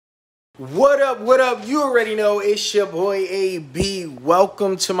What up, what up? You already know it's your boy AB.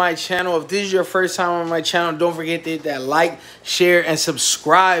 Welcome to my channel. If this is your first time on my channel, don't forget to hit that like, share, and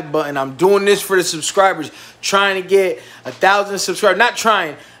subscribe button. I'm doing this for the subscribers. Trying to get 1,000 subscribers. Not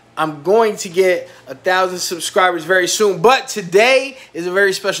trying. I'm going to get 1,000 subscribers very soon. But today is a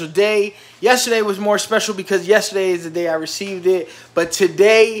very special day. Yesterday was more special because yesterday is the day I received it. But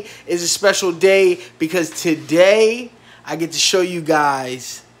today is a special day because today I get to show you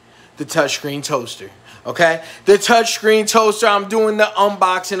guys the touchscreen toaster. Okay, the touchscreen toaster. I'm doing the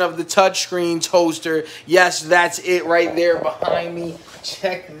unboxing of the touchscreen toaster. Yes, that's it right there behind me.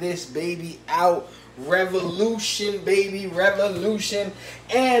 Check this baby out. Revolution, baby, revolution.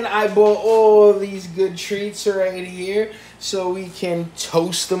 And I bought all these good treats right here so we can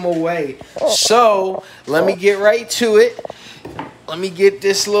toast them away. So let me get right to it. Let me get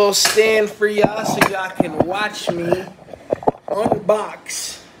this little stand for y'all so y'all can watch me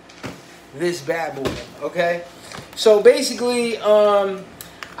unbox this bad boy. Okay, so basically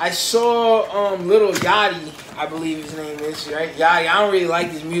I saw Lil Yachty, I believe his name is, right? Yachty. I don't really like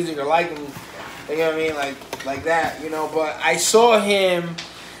his music or like him, you know what I mean, like that, you know, but I saw him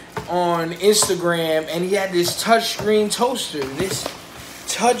on Instagram and he had this touchscreen toaster. It's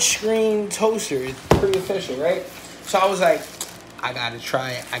pretty official, right? So I was like, I gotta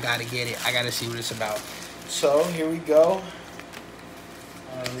try it, I gotta get it, I gotta see what it's about. So here we go.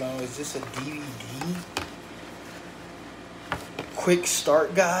 I don't know, is this a DVD? Quick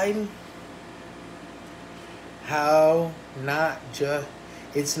start guide. How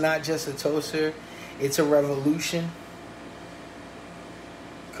it's not just a toaster, it's a revolution.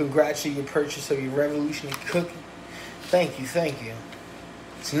 Congrats on your purchase of your revolutionary cookie. Thank you, thank you.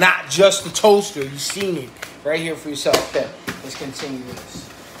 It's not just a toaster, you've seen it right here for yourself. Okay, let's continue this.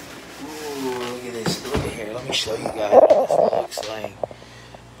 Ooh, look at this, look at here, let me show you guys what this looks like.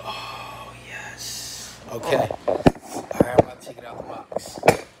 Oh, yes. Okay. Alright, I'm about to take it out of the box.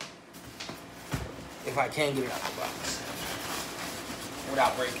 If I can get it out of the box.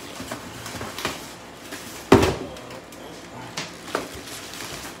 Without breaking it.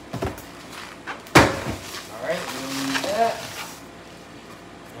 Alright, we don't need that.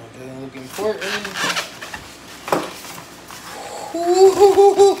 That doesn't look important.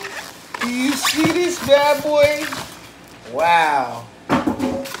 Ooh, do you see this bad boy? Wow.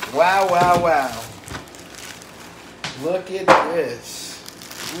 Wow, wow, wow. Look at this.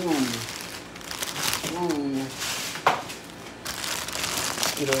 Ooh. Ooh.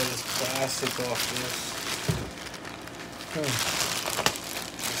 Get all this plastic off this.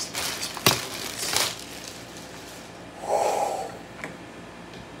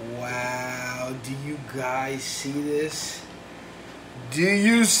 Wow. Do you guys see this? Do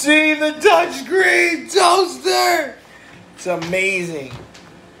you see the touchscreen toaster? It's amazing.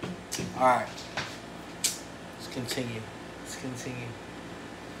 Alright. Let's continue. Let's continue.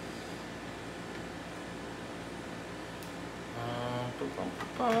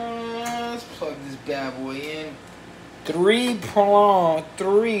 Let's plug this bad boy in. 3-prong.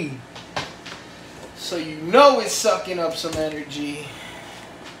 3. So you know it's sucking up some energy.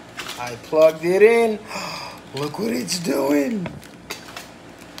 I plugged it in. Look what it's doing.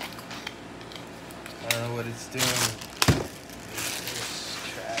 I don't know what it's doing.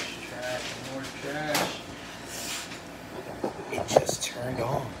 Trash. It just turned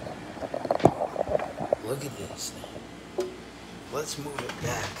on. Look at this. Let's move it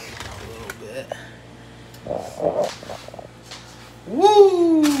back a little bit.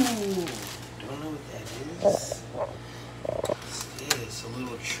 Woo! Don't know what that is. What's this? A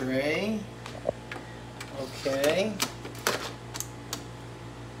little tray. Okay.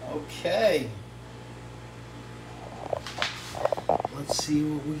 Okay. Let's see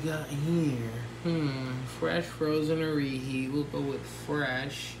what we got here. Fresh, frozen, or reheat. We'll go with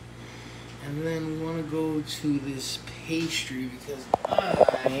fresh. And then we want to go to this pastry because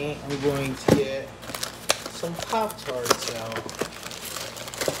I am going to get some Pop-Tarts out.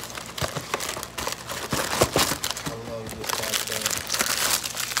 I love this Pop-Tart.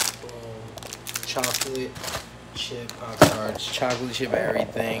 Chocolate chip Pop-Tarts. Chocolate chip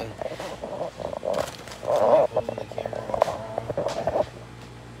everything. Hold the camera.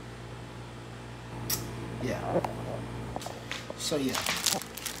 Yeah. So yeah.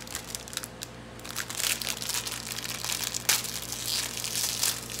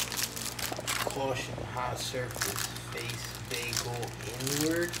 Caution, hot surface, face bagel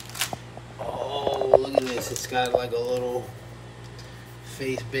inward. Oh, look at this. It's got like a little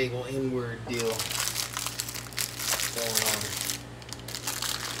face bagel inward deal going on.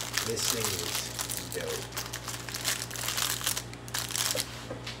 This thing is dope.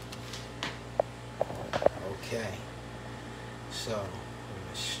 Okay. So,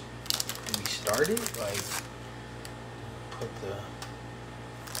 we started like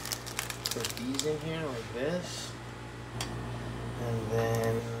put these in here like this, and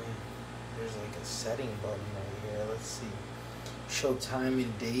then there's like a setting button right here. Let's see. Show time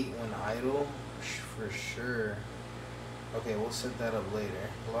and date when idle, for sure. Okay, we'll set that up later.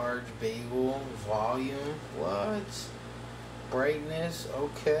 Large bagel, volume, what? Brightness,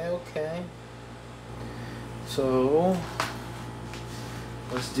 okay. So,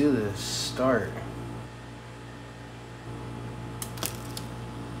 let's do this. Start.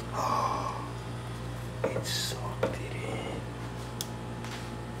 Oh, it sucked it in.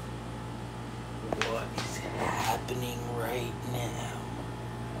 What is happening right now?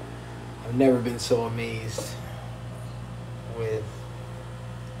 I've never been so amazed with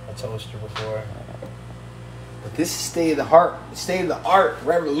a toaster before. But this is state of the art,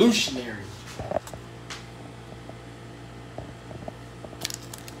 revolutionary.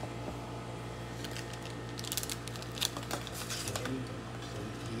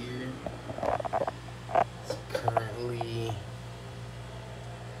 Here, it's currently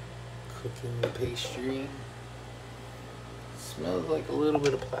cooking the pastry. Smells like a little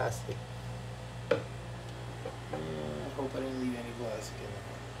bit of plastic. I hope I didn't leave any plastic in there.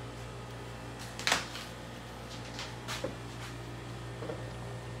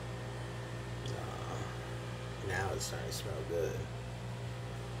 Now it's starting to smell good.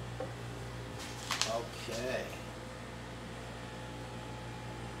 Okay.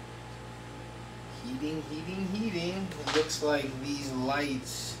 Heating. It looks like these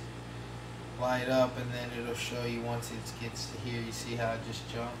lights light up, and then it'll show you once it gets to here. You see how it just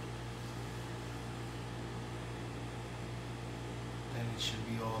jumped? Then it should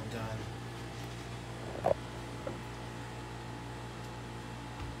be all done.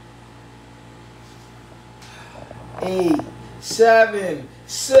 8, 7,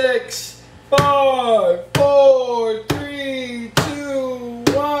 6, 5, 4, 3, 2,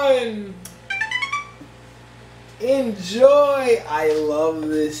 1. Enjoy. I love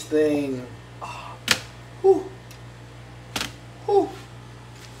this thing.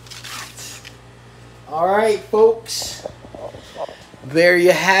 All right, folks. There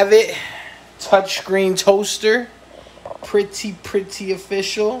you have it. Touchscreen toaster. Pretty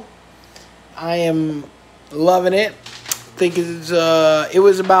official. I am loving it. Think it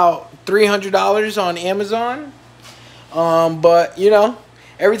was about $300 on Amazon. But you know,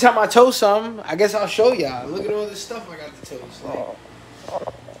 every time I toast something, I guess I'll show y'all. Look at all this stuff I got to toast. Like,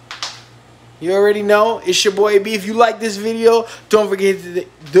 you already know, it's your boy B. If you like this video, don't forget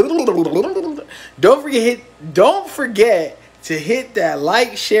to hit that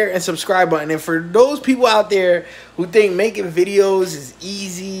like, share, and subscribe button. And for those people out there who think making videos is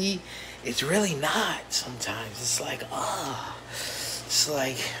easy, it's really not. Sometimes it's like, it's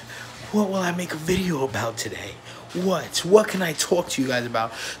like, what will I make a video about today? What can I talk to you guys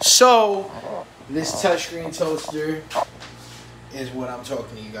about? So this touchscreen toaster is what I'm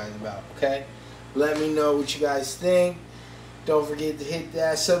talking to you guys about, okay? Let me know what you guys think. Don't forget to hit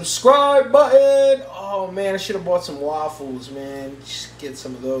that subscribe button. Oh, man, I should have bought some waffles, man. Just get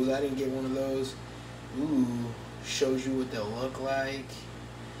some of those. I didn't get one of those. Ooh, shows you what they'll look like.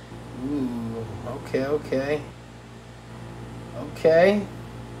 Ooh, okay.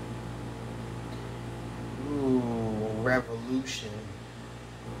 Ooh, revolution.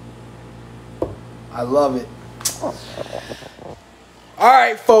 I love it. All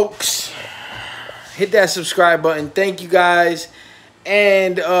right, folks. Hit that subscribe button. Thank you, guys.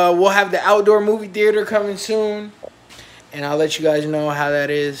 And we'll have the outdoor movie theater coming soon. And I'll let you guys know how that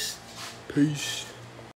is. Peace.